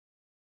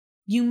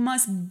You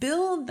must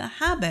build the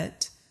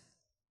habit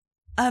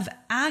of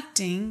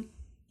acting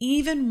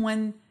even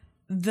when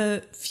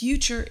the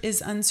future is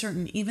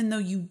uncertain, even though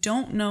you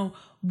don't know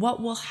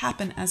what will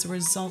happen as a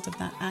result of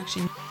that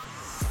action.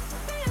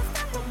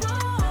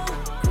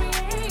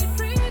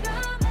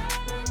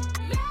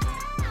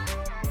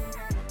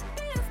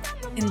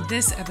 In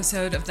this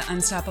episode of the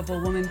Unstoppable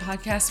Woman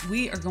podcast,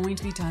 we are going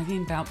to be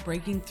talking about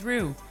breaking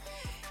through.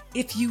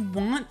 If you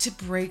want to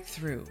break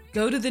through,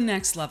 go to the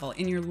next level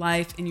in your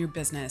life, in your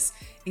business,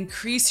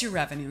 increase your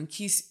revenue,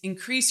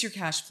 increase your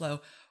cash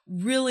flow,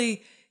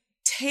 really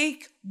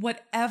take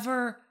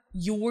whatever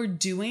you're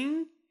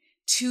doing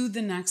to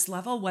the next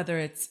level, whether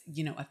it's,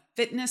 a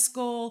fitness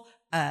goal,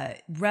 a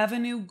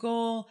revenue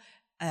goal,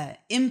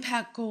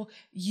 impact goal,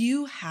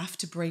 you have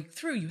to break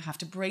through. You have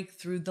to break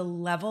through the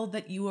level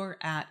that you are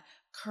at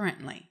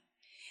currently.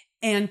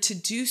 And to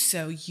do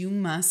so, you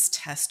must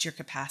test your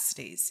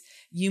capacities.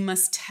 You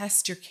must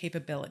test your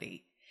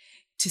capability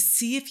to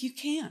see if you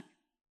can.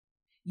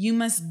 You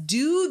must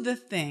do the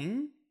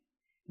thing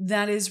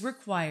that is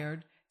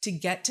required to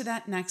get to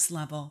that next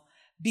level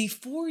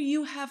before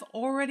you have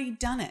already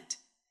done it.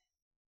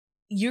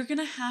 You're going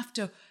to have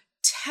to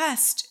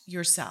test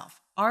yourself.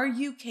 Are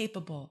you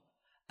capable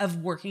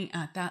of working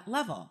at that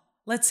level?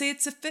 Let's say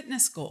it's a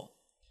fitness goal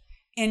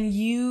and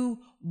you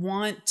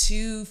want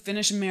to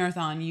finish a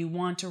marathon. You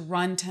want to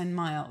run 10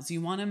 miles. You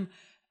want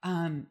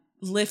to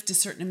lift a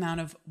certain amount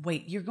of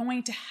weight. You're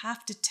going to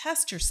have to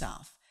test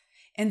yourself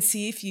and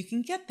see if you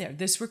can get there.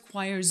 This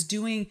requires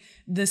doing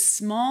the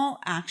small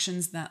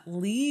actions that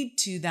lead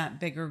to that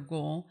bigger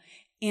goal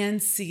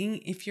and seeing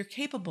if you're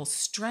capable,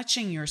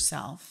 stretching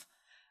yourself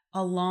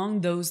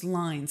along those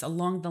lines,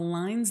 along the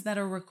lines that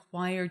are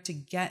required to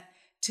get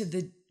to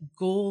the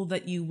goal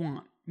that you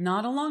want,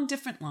 not along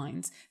different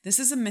lines. This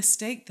is a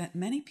mistake that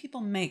many people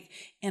make,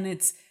 and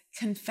it's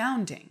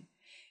confounding.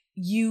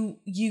 You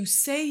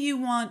say you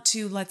want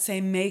to, let's say,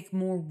 make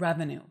more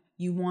revenue.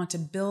 You want to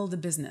build a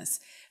business,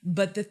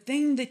 but the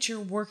thing that you're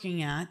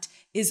working at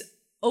is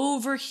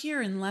over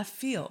here in left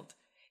field.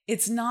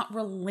 It's not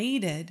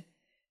related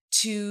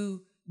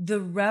to the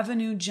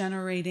revenue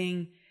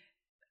generating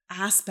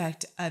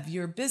aspect of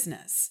your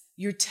business.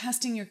 You're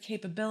testing your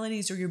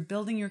capabilities, or you're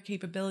building your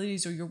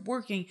capabilities, or you're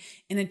working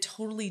in a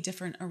totally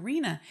different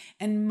arena.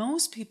 And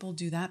most people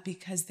do that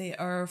because they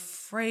are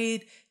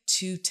afraid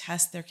to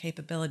test their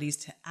capabilities,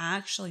 to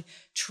actually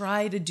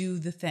try to do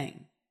the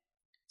thing.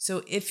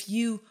 So if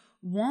you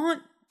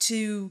want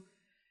to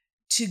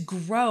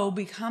grow,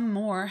 become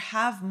more,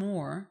 have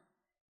more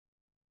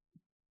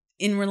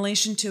in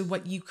relation to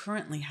what you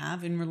currently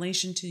have, in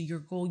relation to your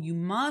goal, you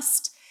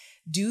must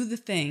do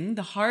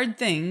the hard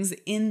things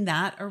in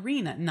that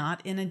arena,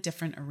 not in a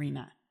different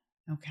arena.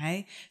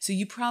 Okay. So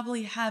you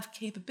probably have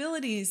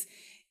capabilities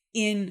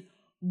in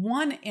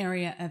one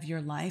area of your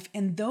life,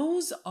 and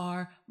those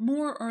are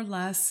more or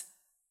less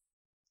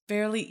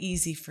fairly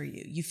easy for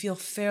you. You feel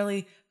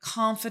fairly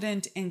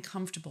confident and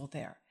comfortable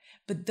there.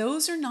 But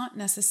those are not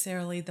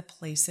necessarily the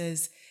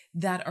places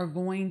that are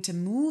going to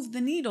move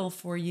the needle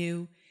for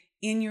you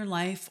in your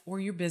life or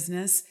your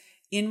business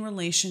in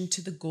relation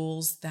to the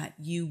goals that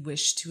you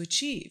wish to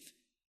achieve.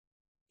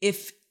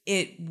 If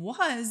it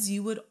was,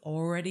 you would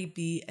already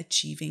be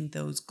achieving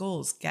those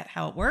goals. Get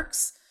how it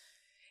works?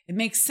 It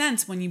makes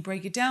sense when you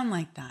break it down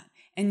like that.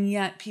 And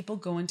yet people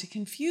go into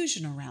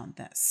confusion around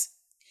this.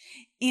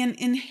 And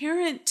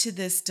inherent to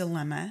this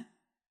dilemma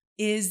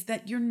is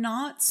that you're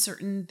not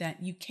certain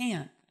that you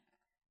can.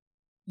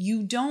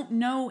 You don't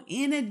know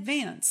in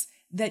advance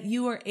that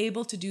you are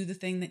able to do the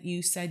thing that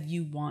you said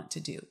you want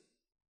to do.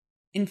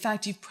 In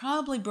fact, you've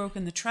probably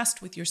broken the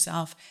trust with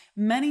yourself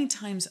many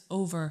times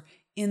over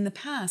in the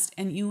past,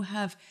 and you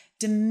have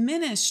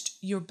diminished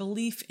your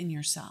belief in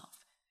yourself.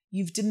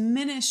 You've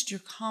diminished your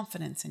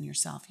confidence in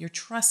yourself, your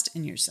trust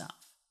in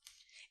yourself,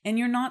 and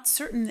you're not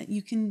certain that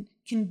you can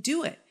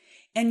do it.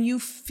 And you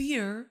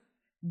fear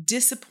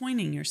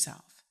disappointing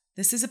yourself.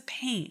 This is a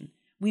pain.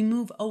 We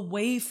move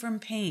away from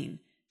pain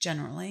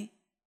generally.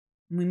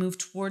 We move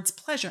towards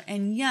pleasure.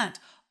 And yet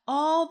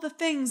all the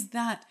things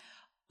that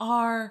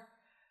are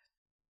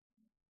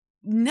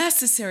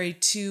necessary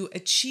to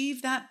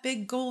achieve that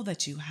big goal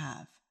that you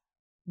have,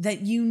 that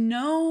you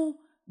know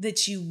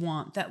that you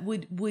want, that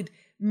would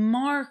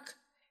mark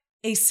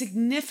a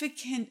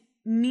significant,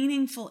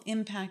 meaningful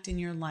impact in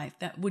your life,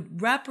 that would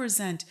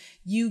represent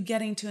you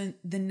getting to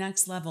the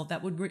next level,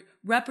 that would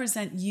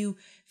represent you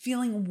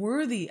feeling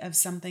worthy of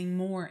something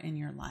more in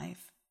your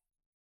life,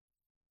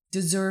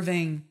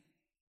 deserving.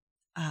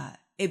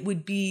 It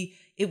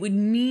would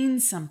mean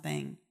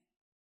something.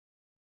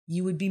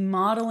 You would be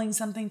modeling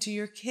something to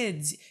your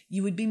kids.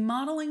 You would be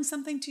modeling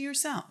something to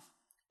yourself.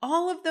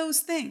 All of those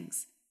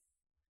things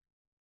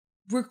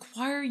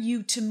require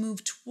you to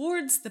move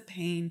towards the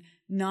pain,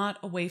 not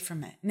away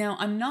from it. Now,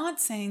 I'm not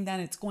saying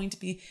that it's going to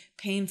be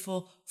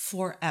painful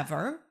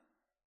forever,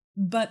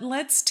 but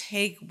let's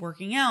take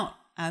working out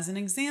as an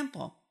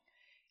example.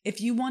 If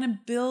you want to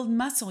build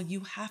muscle,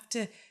 you have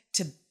to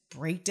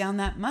break down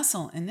that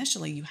muscle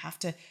initially. You have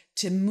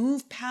to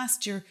move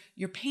past your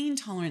pain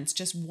tolerance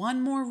just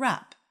one more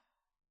rep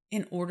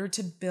in order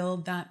to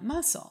build that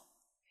muscle.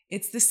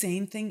 It's the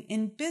same thing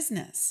in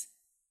business.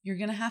 You're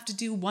going to have to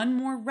do one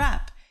more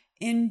rep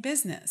in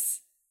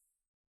business.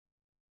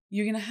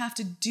 You're going to have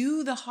to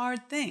do the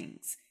hard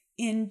things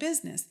in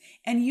business,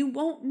 and you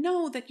won't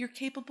know that you're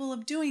capable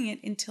of doing it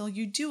until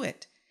you do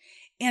it.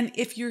 And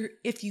if you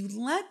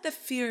let the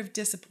fear of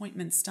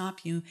disappointment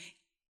stop you,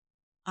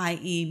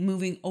 i.e.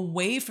 moving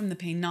away from the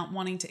pain, not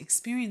wanting to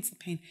experience the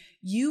pain,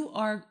 you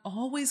are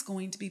always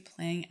going to be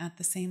playing at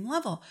the same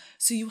level.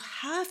 So you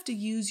have to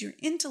use your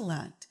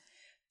intellect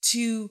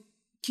to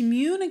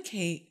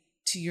communicate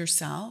to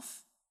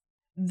yourself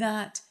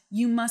that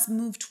you must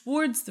move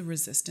towards the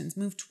resistance,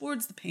 move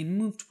towards the pain,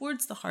 move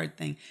towards the hard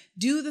thing,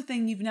 do the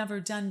thing you've never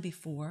done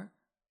before,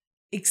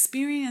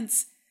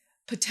 experience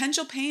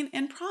potential pain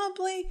and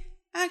probably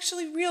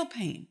actually real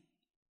pain.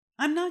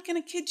 I'm not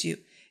going to kid you.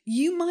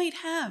 You might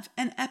have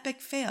an epic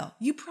fail.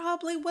 You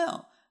probably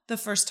will the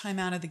first time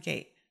out of the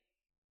gate.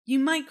 You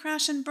might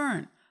crash and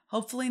burn.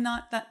 Hopefully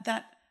not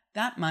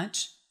that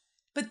much,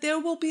 but there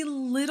will be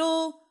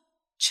little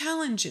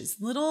challenges,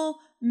 little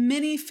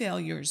mini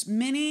failures,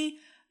 mini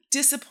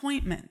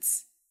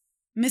disappointments,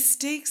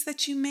 mistakes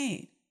that you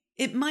made.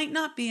 It might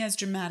not be as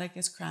dramatic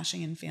as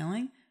crashing and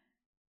failing.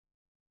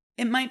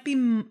 It might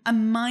be a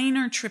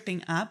minor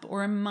tripping up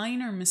or a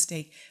minor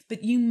mistake,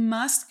 but you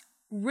must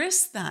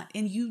risk that,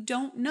 and you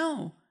don't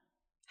know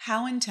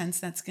how intense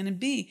that's going to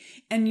be.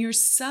 And your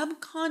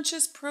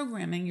subconscious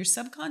programming, your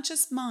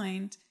subconscious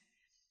mind,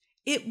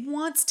 it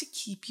wants to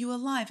keep you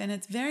alive, and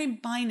it's very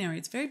binary,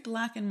 it's very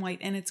black and white,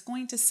 and it's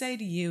going to say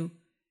to you,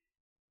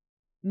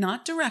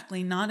 not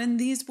directly, not in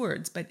these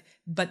words, but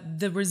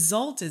the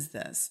result is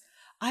this: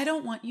 I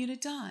don't want you to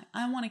die.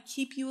 I want to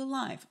keep you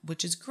alive,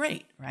 which is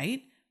great,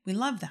 right? We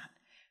love that.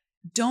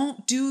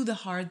 Don't do the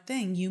hard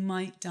thing. You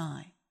might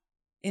die.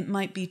 It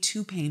might be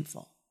too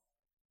painful.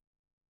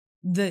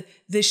 The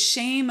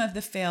shame of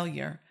the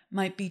failure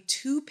might be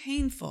too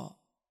painful.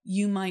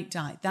 You might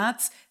die.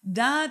 That's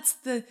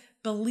the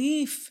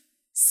belief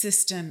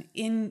system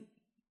in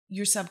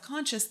your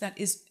subconscious that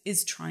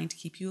is trying to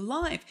keep you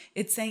alive.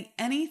 It's saying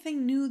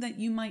anything new that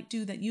you might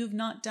do that you have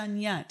not done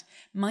yet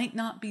might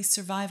not be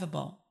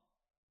survivable,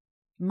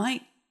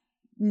 might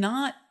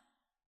not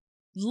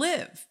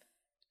live.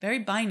 Very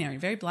binary,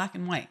 very black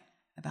and white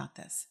about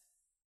this.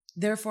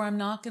 Therefore, I'm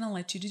not going to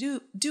let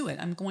you do it.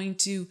 I'm going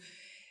to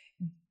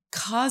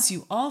cause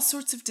you all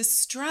sorts of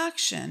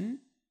distraction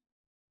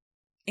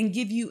and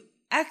give you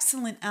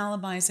excellent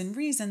alibis and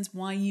reasons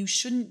why you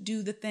shouldn't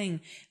do the thing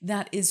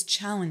that is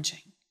challenging.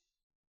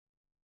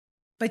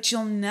 But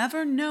you'll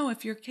never know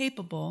if you're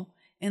capable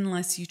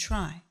unless you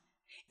try.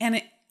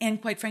 And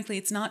quite frankly,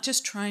 it's not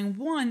just trying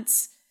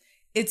once,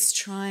 it's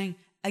trying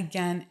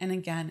again and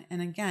again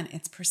and again.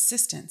 It's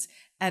persistence.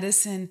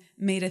 Edison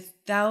made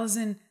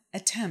 1,000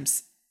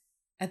 attempts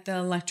at the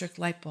electric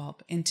light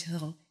bulb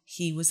until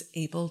he was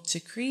able to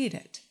create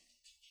it.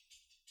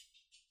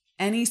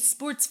 Any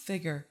sports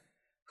figure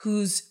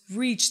who's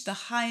reached the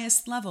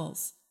highest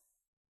levels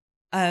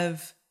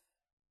of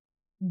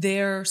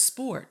their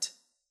sport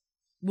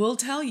will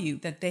tell you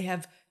that they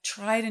have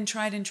tried and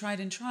tried and tried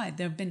and tried.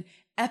 There have been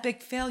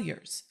epic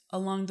failures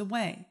along the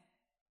way.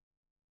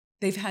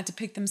 They've had to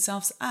pick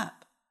themselves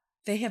up.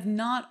 They have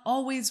not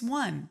always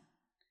won,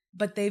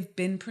 but they've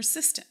been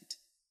persistent.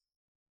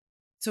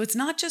 So it's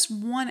not just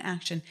one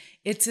action,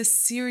 it's a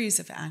series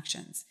of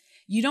actions.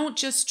 You don't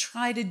just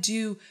try to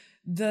do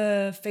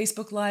the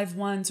Facebook Live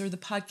once or the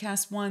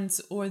podcast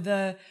once or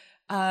the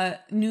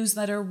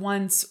newsletter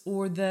once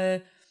or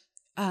the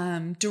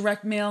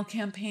direct mail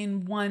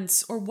campaign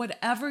once or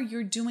whatever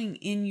you're doing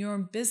in your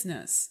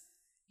business.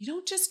 You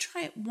don't just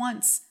try it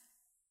once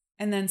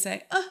and then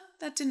say,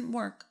 that didn't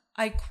work.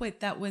 I quit.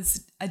 That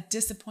was a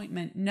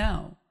disappointment.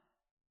 No,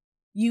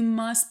 you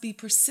must be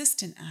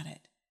persistent at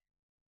it.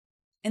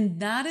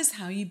 And that is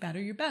how you better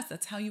your best.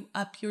 That's how you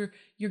up your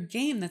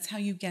game. That's how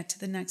you get to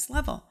the next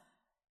level.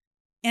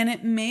 And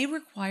it may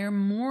require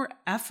more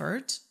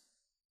effort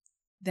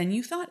than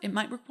you thought. It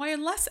might require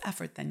less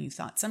effort than you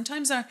thought.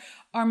 Sometimes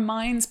our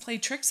minds play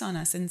tricks on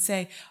us and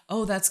say,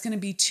 that's going to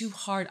be too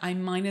hard. I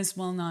might as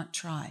well not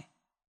try.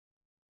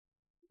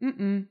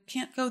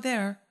 Can't go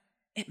there.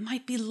 It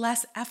might be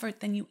less effort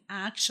than you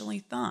actually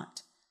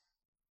thought.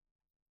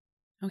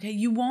 Okay,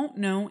 you won't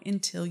know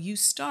until you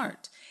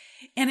start.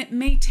 And it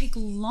may take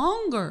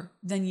longer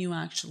than you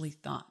actually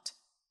thought.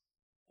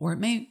 Or it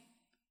may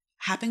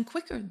happen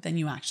quicker than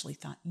you actually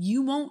thought.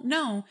 You won't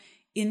know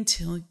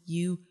until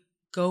you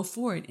go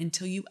for it,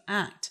 until you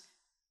act.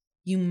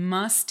 You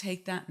must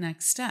take that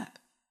next step.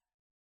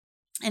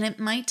 And it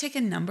might take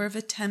a number of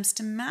attempts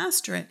to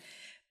master it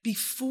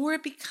before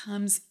it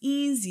becomes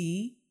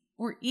easy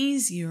or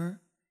easier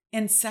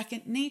and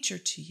second nature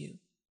to you.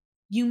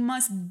 You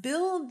must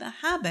build the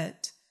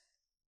habit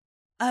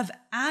of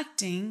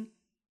acting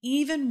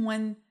even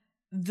when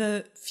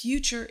the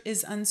future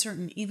is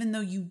uncertain, even though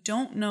you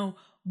don't know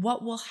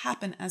what will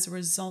happen as a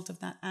result of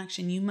that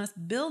action. You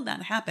must build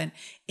that habit,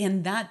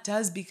 and that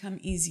does become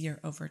easier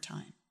over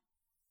time.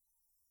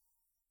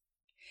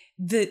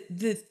 The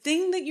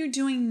thing that you're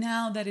doing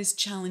now that is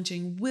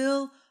challenging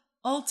will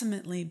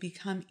ultimately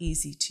become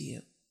easy to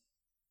you.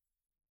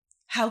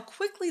 How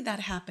quickly that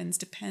happens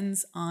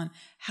depends on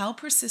how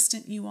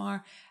persistent you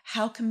are,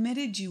 how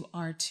committed you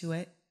are to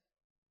it,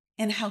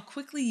 and how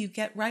quickly you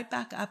get right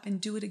back up and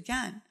do it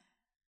again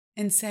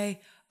and say,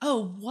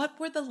 oh, what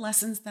were the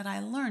lessons that I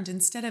learned?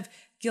 Instead of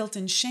guilt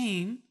and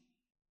shame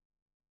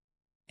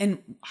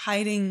and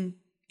hiding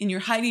in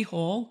your hidey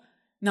hole,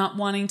 not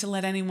wanting to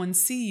let anyone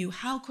see you,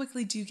 how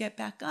quickly do you get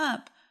back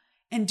up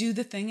and do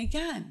the thing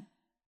again?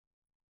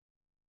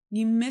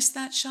 You miss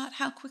that shot,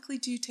 how quickly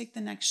do you take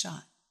the next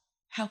shot?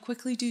 How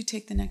quickly do you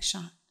take the next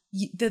shot?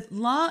 The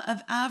law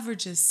of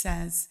averages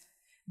says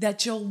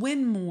that you'll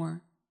win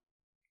more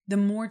the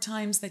more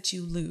times that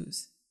you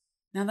lose.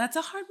 Now, that's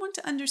a hard one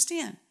to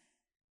understand,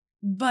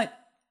 but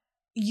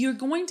you're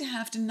going to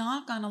have to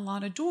knock on a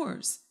lot of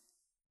doors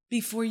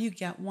before you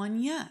get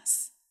one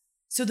yes.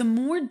 So the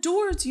more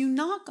doors you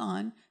knock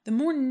on, the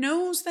more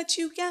no's that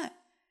you get,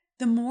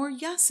 the more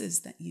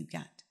yeses that you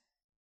get.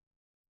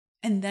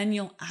 And then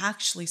you'll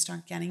actually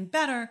start getting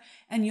better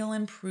and you'll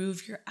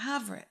improve your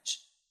average.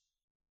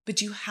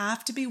 But you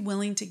have to be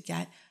willing to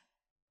get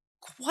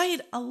quite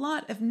a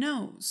lot of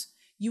no's.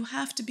 You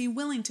have to be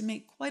willing to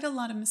make quite a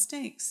lot of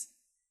mistakes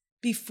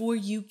before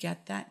you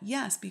get that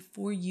yes,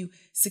 before you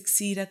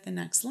succeed at the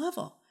next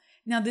level.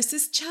 Now, this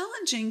is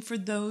challenging for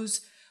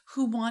those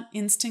who want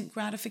instant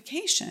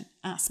gratification.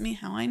 Ask me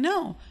how I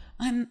know.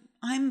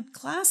 I'm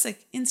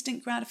classic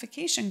instant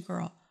gratification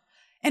girl.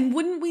 And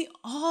wouldn't we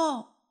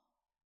all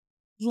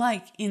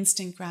like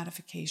instant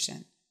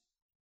gratification?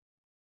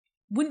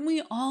 Wouldn't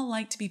we all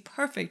like to be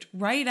perfect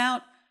right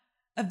out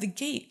of the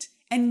gate?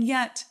 And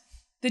yet,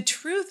 the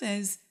truth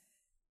is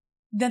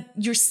that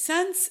your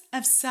sense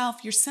of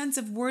self, your sense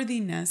of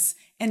worthiness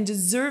and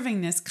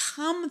deservingness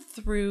come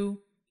through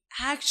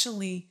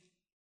actually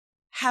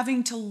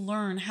having to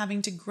learn,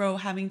 having to grow,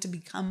 having to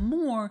become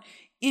more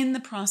in the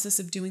process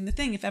of doing the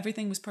thing. If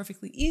everything was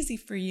perfectly easy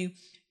for you,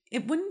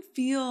 it wouldn't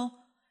feel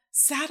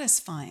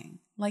satisfying,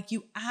 like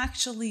you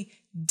actually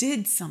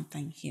did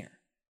something here,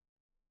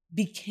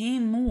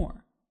 became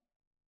more,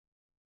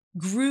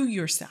 grew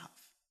yourself.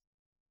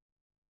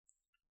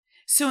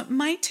 So it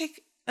might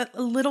take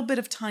a little bit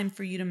of time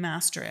for you to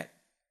master it.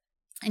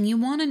 And you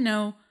want to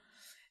know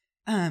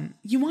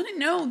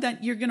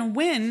that you're going to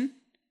win,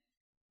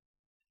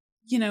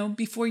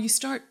 before you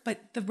start.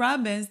 But the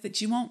rub is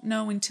that you won't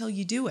know until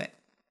you do it.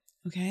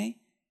 Okay?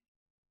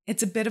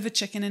 It's a bit of a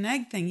chicken and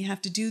egg thing. You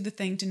have to do the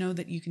thing to know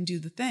that you can do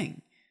the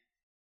thing.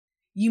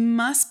 You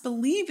must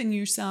believe in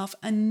yourself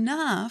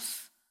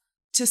enough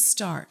to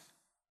start.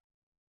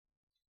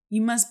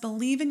 You must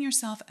believe in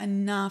yourself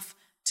enough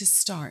to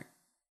start.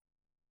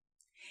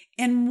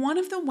 And one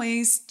of the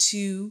ways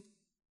to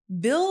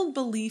build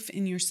belief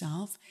in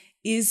yourself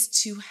is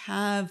to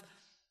have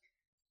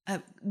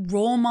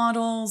role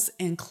models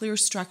and clear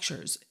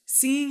structures,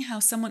 seeing how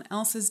someone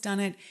else has done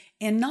it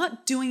and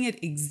not doing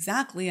it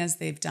exactly as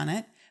they've done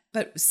it,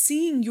 but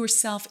seeing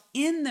yourself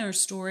in their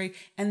story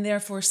and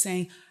therefore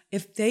saying,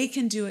 if they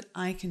can do it,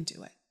 I can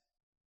do it.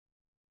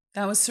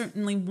 That was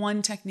certainly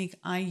one technique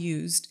I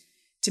used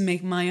to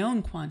make my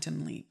own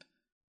quantum leap.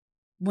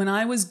 When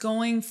I was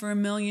going for $1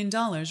 million,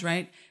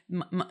 right?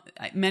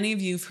 Many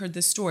of you have heard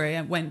this story.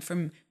 I went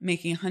from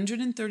making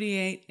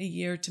 $138 a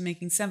year to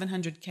making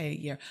 $700K a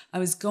year. I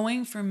was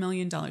going for $1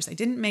 million. I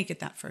didn't make it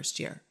that first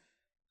year.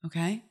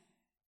 Okay?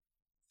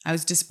 I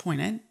was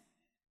disappointed,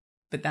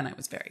 but then I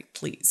was very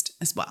pleased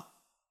as well.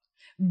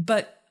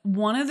 But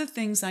one of the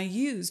things I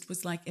used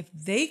was like, if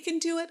they can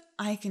do it,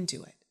 I can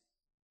do it.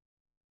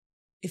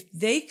 If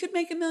they could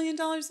make $1 million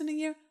in a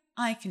year,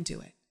 I can do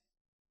it.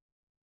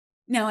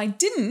 Now, I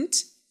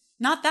didn't,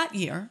 not that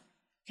year,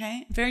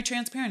 okay? I'm very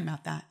transparent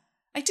about that.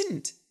 I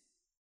didn't.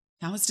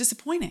 That was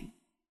disappointing.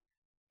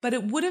 But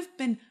it would have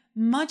been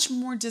much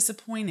more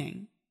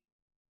disappointing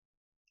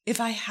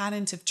if I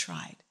hadn't have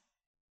tried,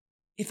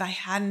 if I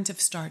hadn't have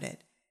started,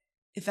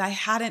 if I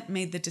hadn't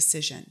made the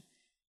decision,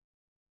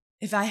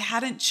 if I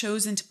hadn't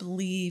chosen to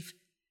believe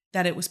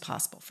that it was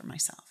possible for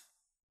myself.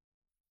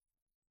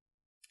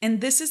 And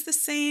this is the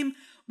same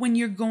when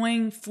you're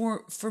going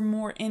for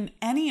more in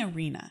any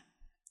arena.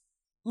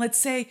 Let's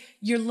say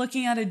you're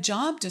looking at a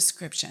job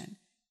description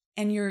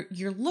and you're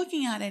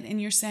looking at it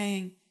and you're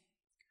saying,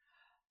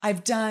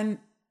 I've done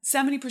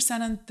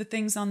 70% of the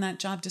things on that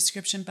job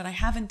description, but I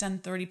haven't done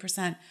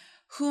 30%.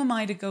 Who am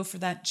I to go for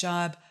that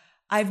job?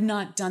 I've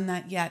not done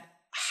that yet.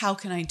 How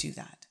can I do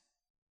that?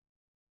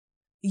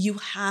 You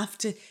have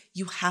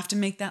to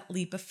make that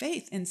leap of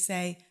faith and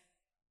say,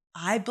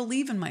 I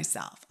believe in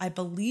myself. I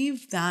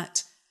believe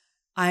that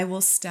I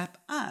will step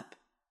up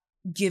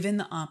given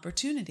the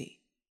opportunity.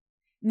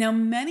 Now,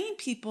 many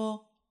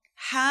people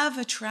have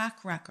a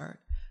track record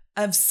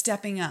of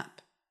stepping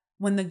up.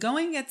 When the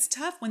going gets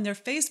tough, when they're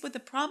faced with a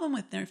problem,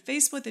 when they're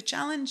faced with a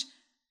challenge,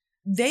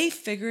 they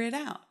figure it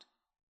out.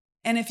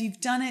 And if you've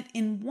done it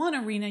in one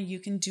arena, you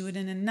can do it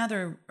in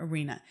another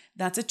arena.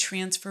 That's a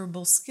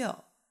transferable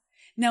skill.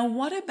 Now,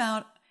 what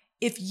about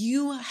if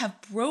you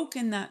have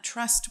broken that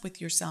trust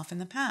with yourself in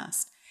the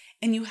past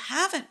and you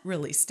haven't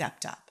really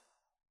stepped up?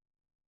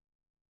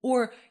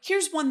 Or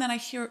here's one that I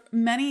hear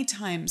many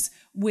times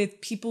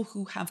with people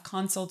who have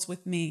consults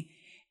with me,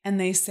 and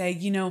they say,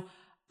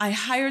 I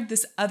hired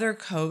this other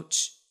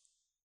coach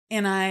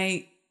and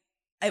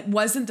it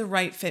wasn't the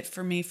right fit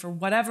for me for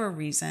whatever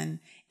reason,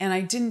 and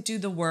I didn't do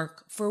the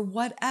work for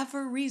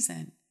whatever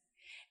reason.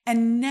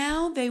 And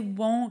now they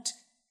won't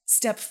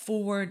step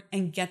forward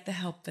and get the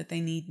help that they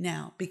need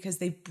now because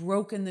they've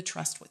broken the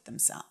trust with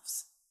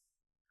themselves.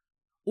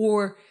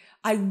 Or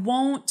I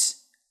won't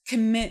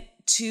commit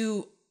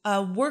to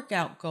a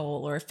workout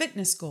goal or a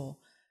fitness goal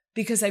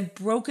because I've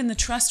broken the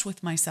trust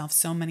with myself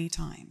so many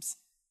times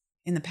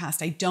in the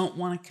past. I don't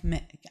want to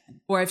commit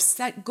again. Or I've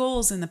set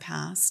goals in the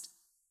past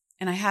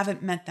and I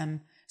haven't met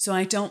them, so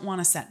I don't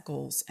want to set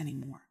goals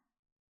anymore.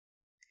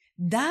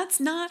 That's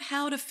not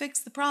how to fix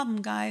the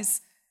problem,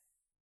 guys.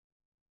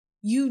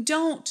 You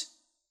don't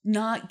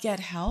not get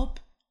help.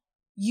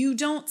 You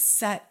don't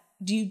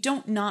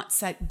not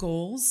set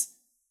goals.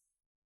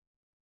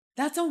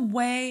 That's a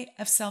way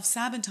of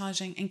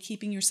self-sabotaging and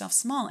keeping yourself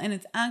small. And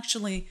it's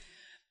actually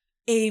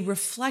a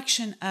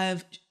reflection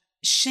of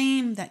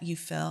shame that you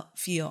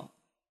feel.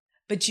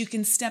 But you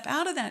can step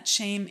out of that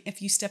shame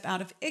if you step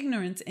out of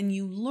ignorance and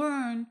you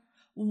learn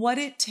what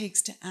it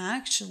takes to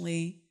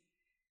actually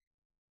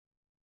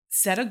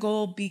set a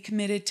goal, be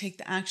committed, take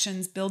the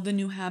actions, build the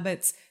new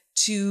habits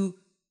to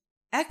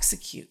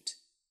execute.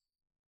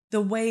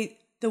 The way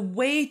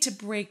to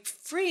break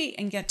free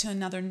and get to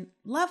another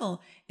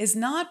level is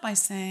not by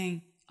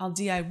saying, I'll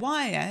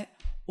DIY it,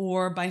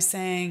 or by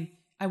saying,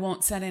 I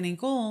won't set any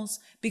goals,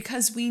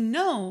 because we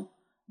know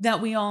that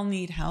we all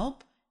need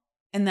help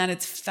and that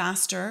it's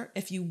faster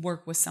if you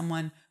work with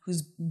someone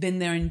who's been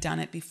there and done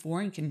it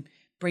before and can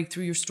break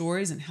through your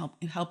stories and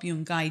help you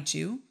and guide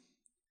you.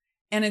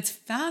 And it's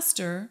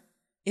faster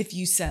if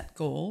you set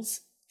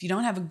goals. If you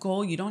don't have a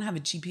goal, you don't have a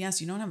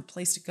GPS, you don't have a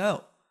place to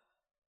go.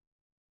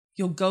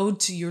 You'll go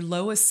to your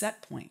lowest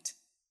set point.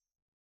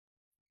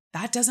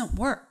 That doesn't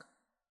work.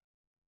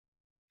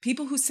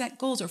 People who set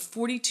goals are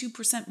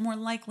 42% more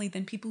likely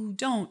than people who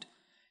don't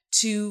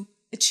to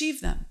achieve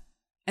them.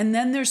 And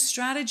then there's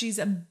strategies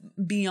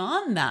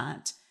beyond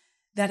that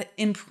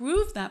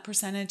improve that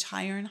percentage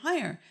higher and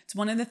higher. It's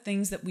one of the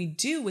things that we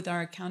do with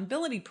our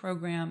accountability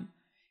program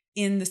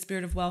in the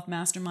Spirit of Wealth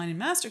Mastermind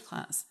and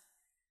Masterclass.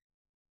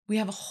 We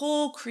have a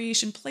whole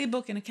creation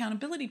playbook and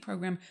accountability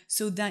program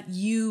so that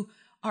you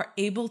are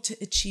able to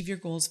achieve your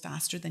goals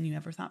faster than you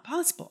ever thought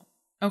possible.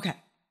 Okay.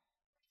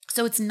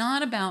 So it's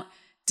not about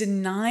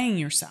denying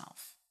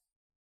yourself.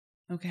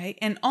 Okay.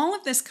 And all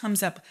of this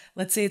comes up.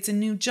 Let's say it's a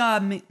new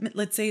job.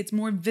 Let's say it's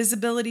more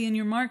visibility in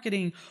your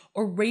marketing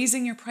or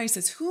raising your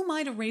prices. Who am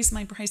I to raise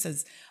my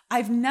prices?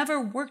 I've never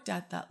worked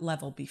at that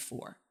level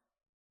before.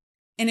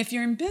 And if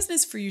you're in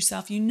business for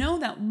yourself, you know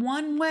that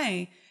one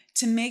way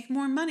to make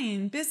more money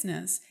in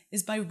business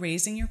is by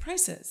raising your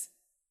prices.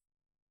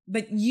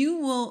 But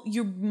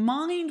your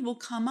mind will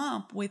come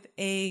up with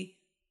a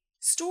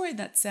story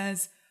that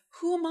says,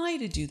 who am I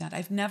to do that?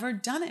 I've never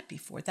done it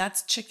before.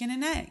 That's chicken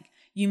and egg.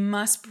 You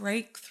must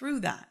break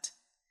through that.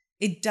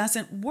 It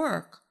doesn't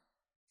work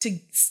to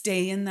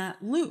stay in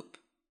that loop.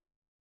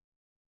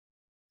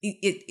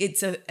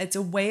 It's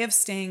a way of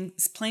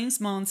playing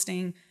small and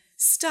staying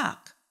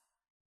stuck.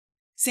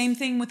 Same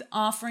thing with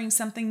offering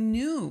something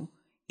new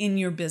in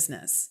your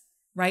business,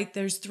 right?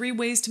 There's 3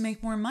 ways to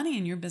make more money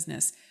in your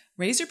business.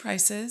 Raise your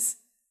prices,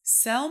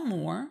 sell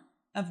more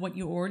of what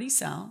you already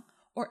sell,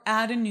 or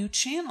add a new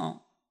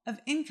channel of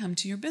income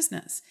to your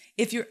business.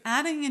 If you're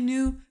adding a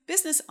new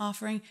business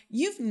offering,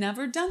 you've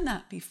never done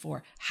that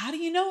before. How do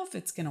you know if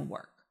it's going to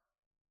work?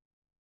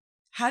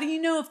 How do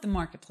you know if the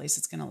marketplace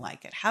is going to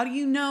like it? How do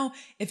you know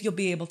if you'll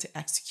be able to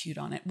execute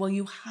on it? Well,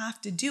 you have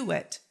to do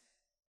it.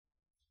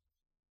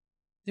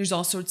 There's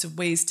all sorts of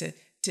ways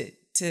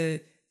to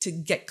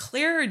get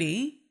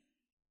clarity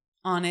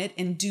on it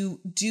and do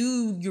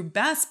your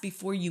best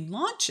before you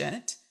launch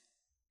it.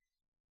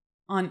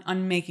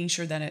 On making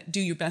sure that do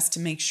your best to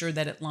make sure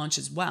that it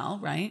launches well,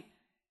 right?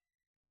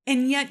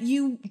 And yet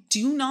you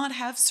do not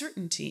have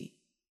certainty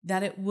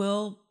that it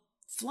will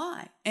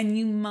fly, and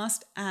you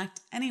must act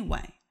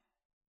anyway.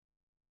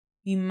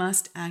 You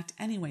must act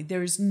anyway.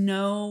 There's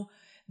no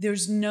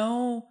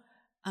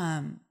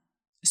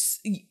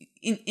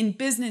in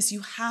business,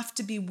 you have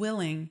to be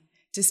willing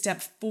to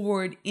step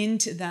forward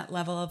into that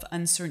level of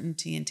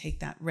uncertainty and take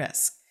that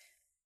risk.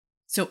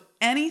 So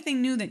anything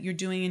new that you're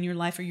doing in your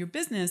life or your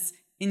business,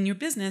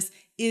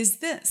 is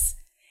this.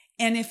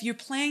 And if you're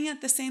playing at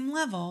the same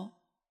level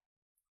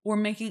or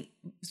making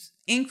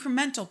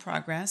incremental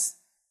progress,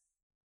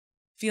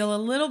 feel a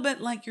little bit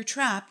like you're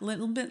trapped, a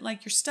little bit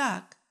like you're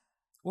stuck,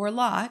 or a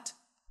lot,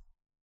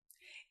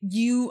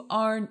 you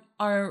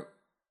are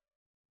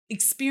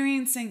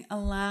experiencing a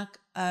lack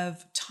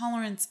of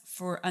tolerance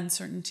for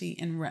uncertainty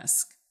and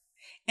risk.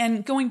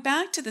 And going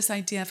back to this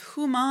idea of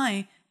who am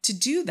I to to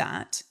do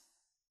that.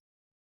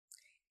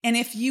 And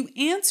if you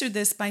answer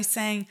this by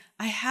saying,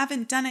 I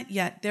haven't done it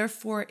yet,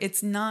 therefore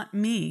it's not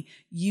me,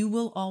 you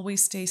will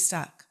always stay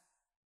stuck.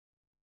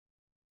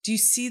 Do you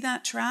see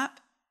that trap?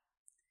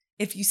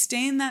 If you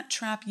stay in that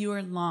trap, you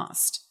are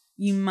lost.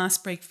 You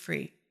must break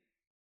free.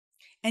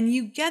 And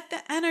you get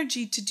the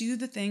energy to do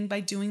the thing by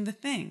doing the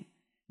thing.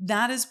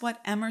 That is what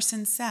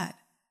Emerson said.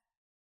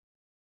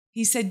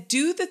 He said,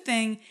 do the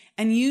thing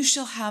and you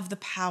shall have the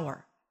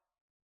power.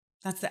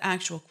 That's the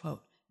actual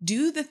quote.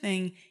 Do the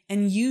thing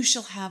and you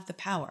shall have the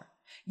power.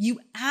 You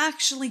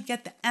actually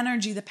get the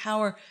energy, the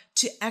power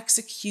to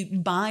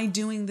execute by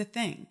doing the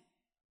thing.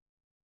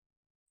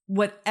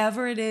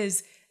 Whatever it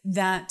is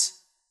that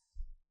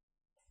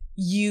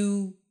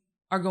you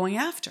are going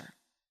after.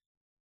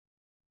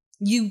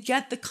 You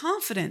get the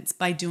confidence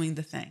by doing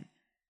the thing.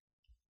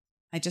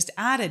 I just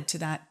added to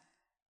that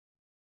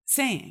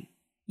saying.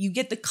 You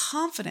get the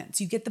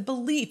confidence, you get the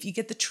belief, you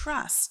get the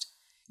trust,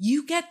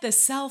 you get the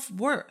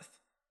self-worth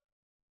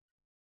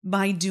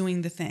by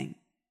doing the thing.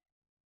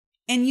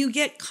 And you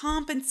get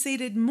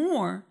compensated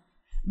more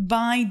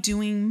by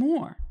doing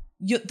more.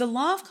 The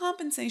law of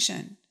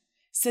compensation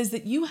says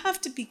that you have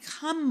to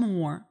become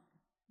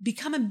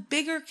a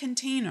bigger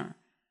container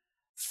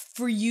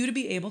for you to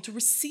be able to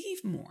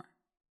receive more.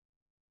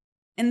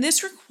 And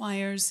this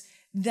requires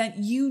that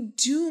you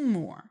do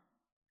more.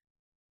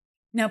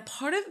 Now,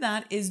 part of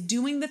that is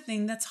doing the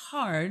thing that's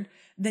hard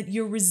that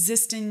you're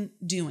resisting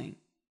doing.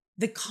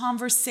 The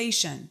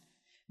conversation,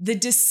 the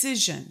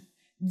decision,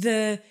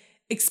 the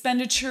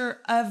expenditure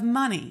of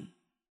money,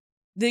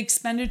 the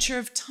expenditure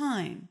of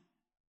time,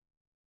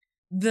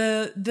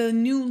 the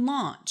new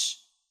launch,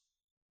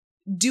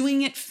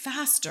 doing it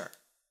faster.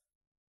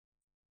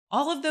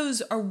 All of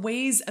those are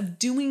ways of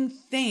doing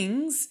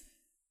things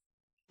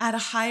at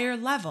a higher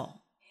level.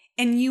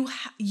 And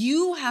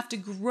you have to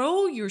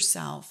grow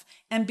yourself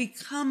and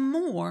become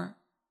more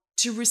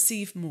to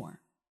receive more.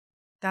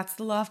 That's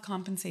the law of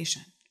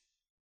compensation.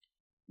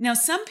 Now,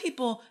 some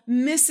people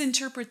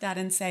misinterpret that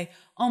and say,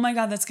 oh my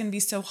God, that's going to be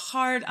so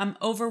hard. I'm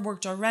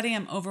overworked already.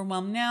 I'm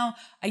overwhelmed now.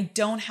 I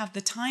don't have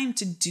the time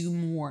to do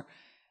more.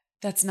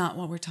 That's not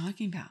what we're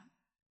talking about.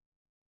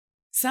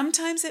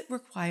 Sometimes it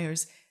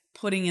requires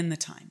putting in the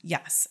time.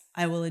 Yes,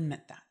 I will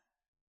admit that.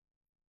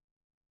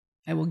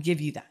 I will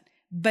give you that.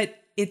 But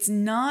it's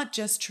not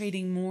just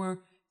trading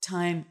more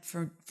time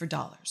for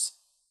dollars.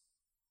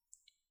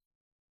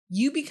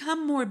 You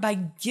become more by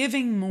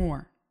giving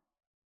more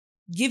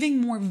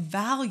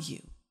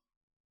value,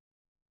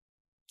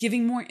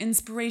 giving more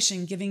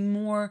inspiration, giving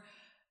more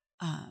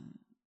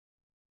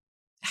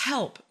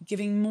help,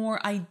 giving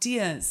more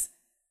ideas,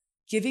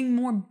 giving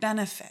more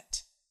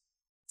benefit,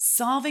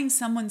 solving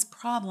someone's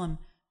problem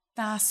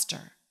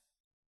faster,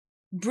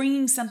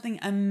 bringing something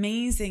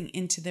amazing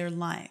into their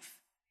life.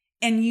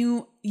 And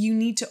you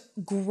need to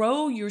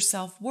grow your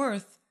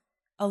self-worth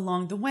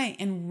along the way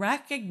and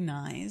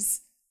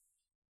recognize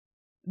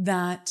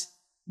that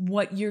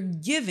what you're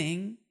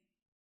giving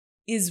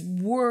is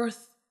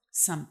worth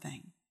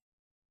something.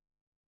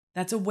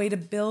 That's a way to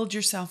build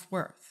your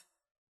self-worth.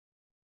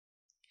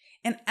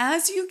 And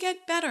as you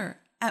get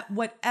better at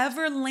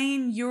whatever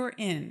lane you're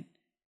in,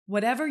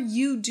 whatever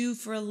you do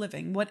for a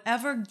living,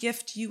 whatever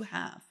gift you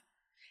have,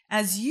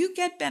 as you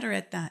get better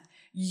at that,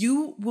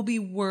 you will be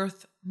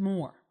worth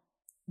more.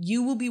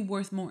 You will be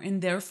worth more,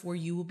 and therefore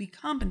you will be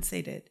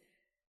compensated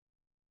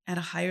at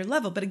a higher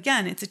level. But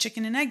again, it's a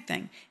chicken and egg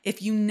thing.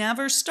 If you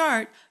never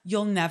start,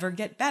 you'll never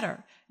get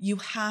better. You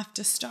have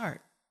to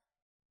start.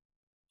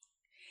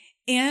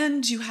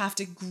 And you have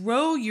to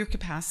grow your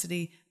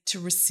capacity to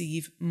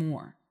receive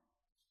more.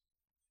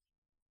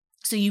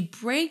 So you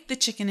break the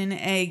chicken and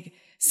egg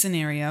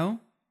scenario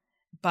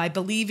by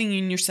believing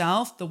in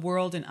yourself, the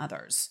world, and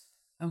others.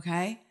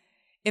 Okay?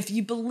 If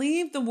you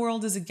believe the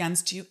world is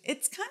against you,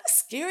 it's kind of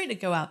scary to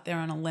go out there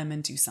on a limb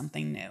and do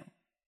something new.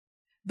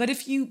 But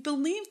if you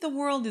believe the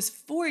world is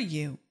for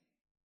you,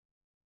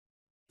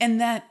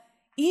 and that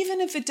even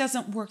if it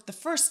doesn't work the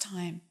first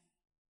time,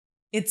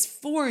 it's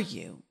for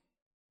you,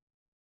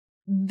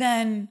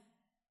 then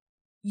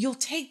you'll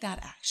take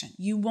that action.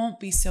 You won't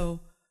be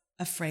so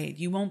afraid.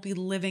 You won't be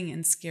living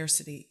in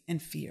scarcity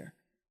and fear.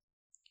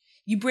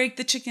 You break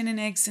the chicken and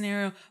egg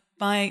scenario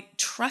by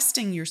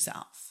trusting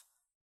yourself.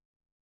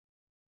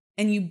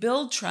 And you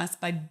build trust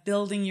by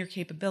building your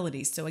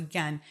capabilities. So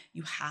again,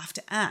 you have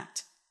to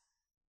act.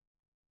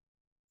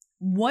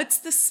 What's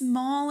the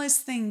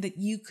smallest thing that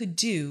you could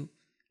do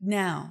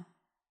now?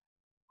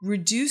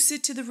 Reduce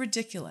it to the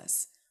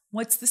ridiculous.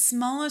 What's the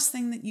smallest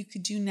thing that you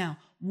could do now?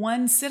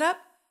 One sit-up?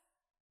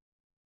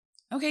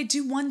 Okay,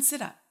 do one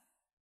sit-up.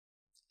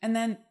 And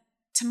then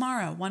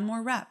tomorrow, one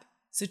more rep.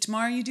 So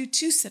tomorrow you do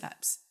 2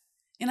 sit-ups.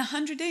 In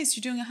 100 days,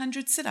 you're doing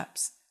 100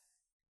 sit-ups.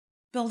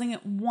 Building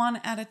it one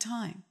at a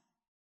time.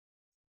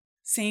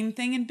 Same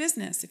thing in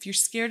business. If you're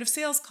scared of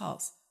sales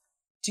calls,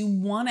 do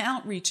 1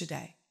 outreach a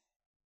day.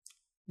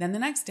 Then the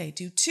next day,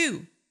 do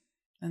 2.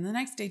 Then the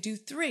next day, do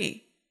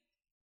 3.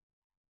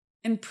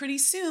 And pretty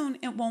soon,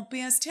 it won't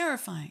be as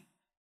terrifying.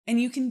 And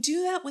you can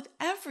do that with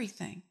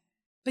everything.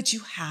 But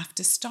you have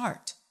to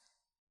start.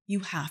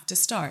 You have to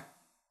start.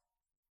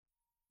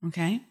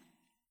 Okay?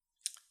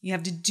 You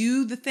have to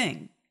do the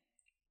thing.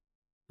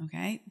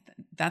 Okay?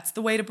 That's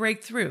the way to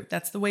break through.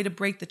 That's the way to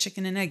break the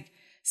chicken and egg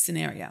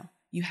scenario.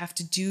 You have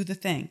to do the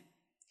thing.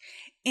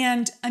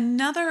 And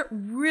another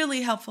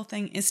really helpful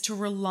thing is to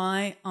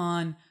rely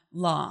on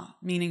law,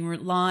 meaning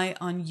rely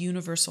on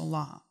universal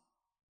law.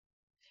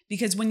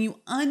 Because when you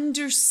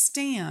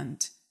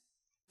understand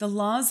the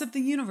laws of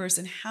the universe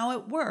and how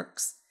it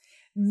works,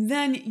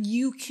 then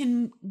you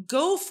can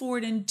go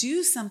forward and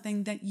do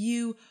something that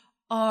you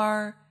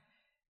are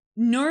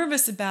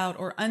nervous about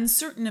or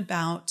uncertain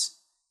about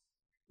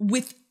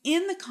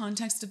within the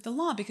context of the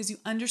law, because you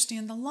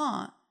understand the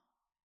law.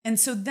 And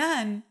so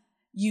then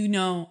you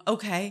know,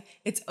 okay,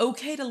 it's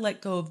okay to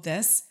let go of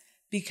this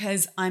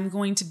because I'm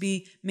going to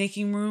be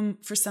making room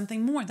for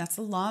something more. That's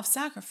the law of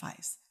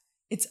sacrifice.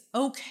 It's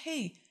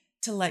okay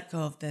to let go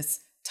of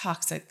this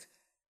toxic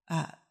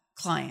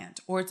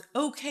client, or it's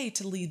okay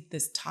to leave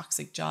this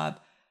toxic job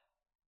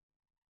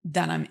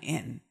that I'm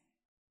in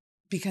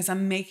because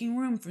I'm making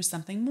room for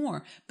something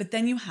more. But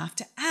then you have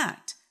to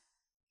act.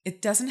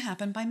 It doesn't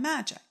happen by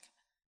magic.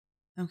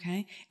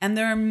 Okay. And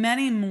there are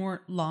many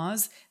more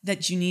laws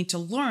that you need to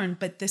learn,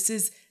 but this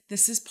is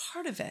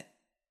part of it.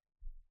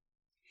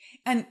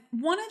 And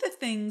one of the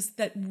things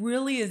that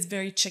really is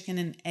very chicken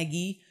and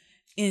eggy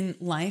in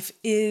life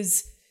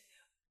is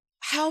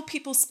how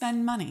people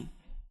spend money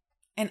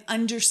and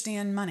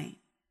understand money.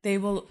 They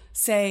will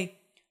say,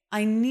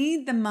 I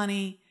need the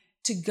money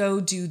to go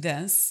do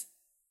this,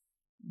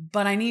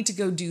 but I need to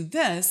go do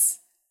this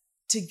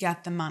to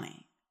get the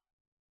money.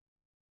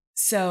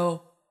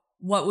 So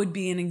what would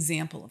be an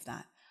example of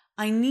that?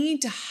 I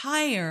need to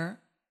hire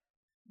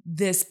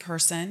this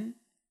person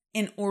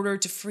in order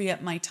to free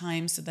up my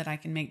time so that I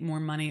can make more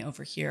money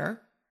over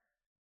here.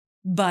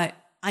 But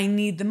I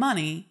need the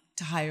money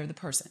to hire the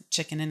person,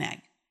 chicken and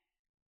egg.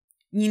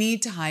 You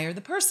need to hire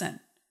the person,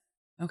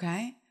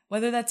 okay?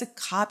 Whether that's a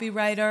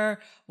copywriter,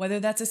 whether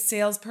that's a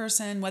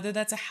salesperson, whether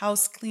that's a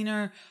house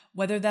cleaner,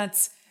 whether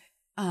that's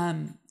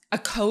a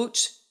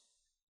coach.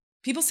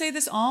 People say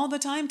this all the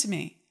time to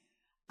me.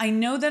 I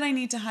know that I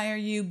need to hire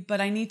you, but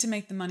I need to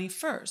make the money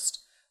first.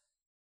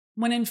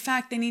 When in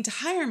fact, they need to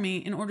hire me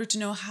in order to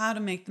know how to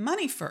make the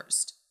money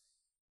first.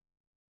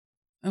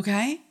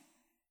 Okay?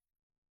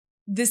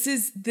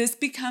 This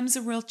becomes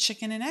a real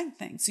chicken and egg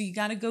thing. So you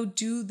got to go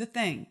do the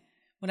thing,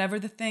 whatever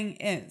the thing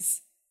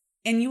is.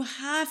 And you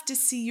have to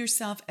see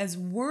yourself as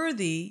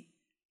worthy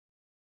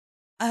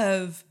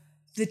of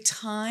the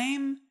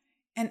time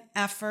and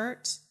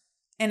effort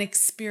and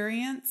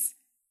experience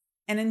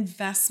and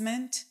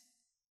investment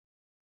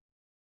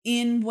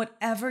in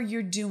whatever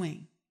you're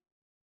doing.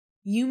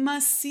 You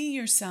must see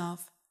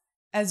yourself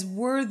as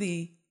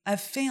worthy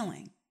of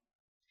failing.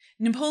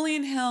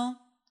 Napoleon Hill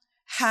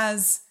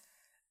has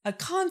a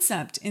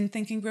concept in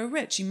Think and Grow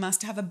Rich. You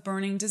must have a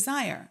burning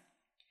desire.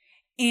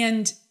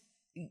 And,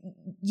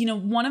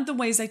 one of the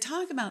ways I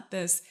talk about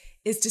this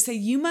is to say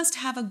you must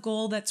have a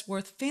goal that's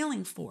worth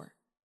failing for.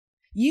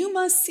 You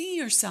must see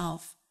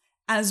yourself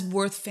as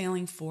worth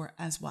failing for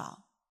as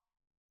well.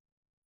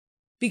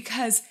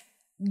 Because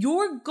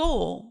your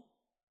goal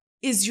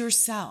is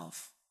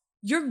yourself.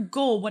 Your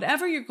goal,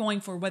 whatever you're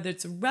going for, whether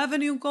it's a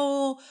revenue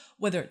goal,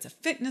 whether it's a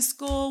fitness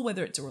goal,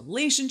 whether it's a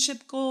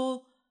relationship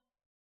goal,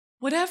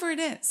 whatever it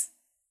is,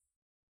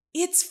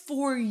 it's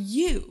for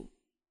you.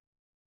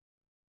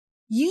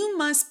 You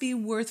must be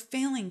worth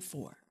failing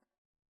for.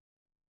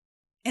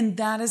 And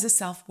that is a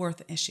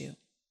self-worth issue.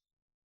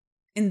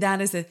 And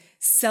that is a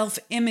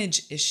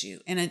self-image issue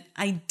and an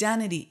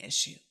identity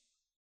issue.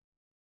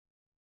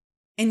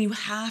 And you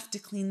have to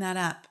clean that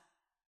up.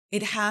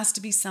 It has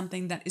to be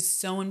something that is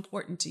so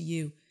important to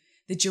you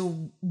that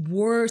you're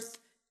worth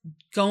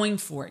going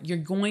for it. You're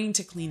going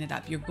to clean it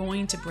up. You're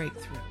going to break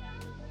through.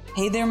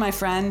 Hey there, my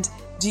friend.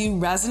 Do you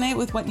resonate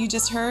with what you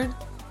just heard?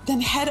 Then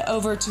head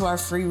over to our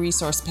free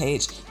resource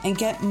page and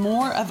get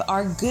more of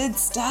our good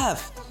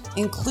stuff,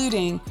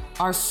 including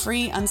our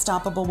free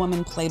Unstoppable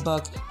Woman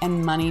Playbook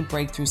and Money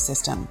Breakthrough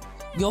System.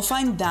 You'll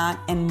find that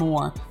and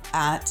more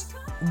at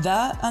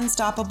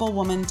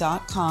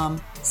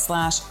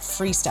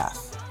theunstoppablewoman.com/free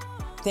stuff.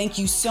 Thank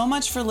you so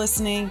much for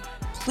listening.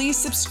 Please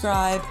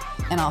subscribe,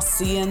 and I'll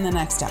see you in the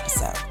next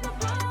episode.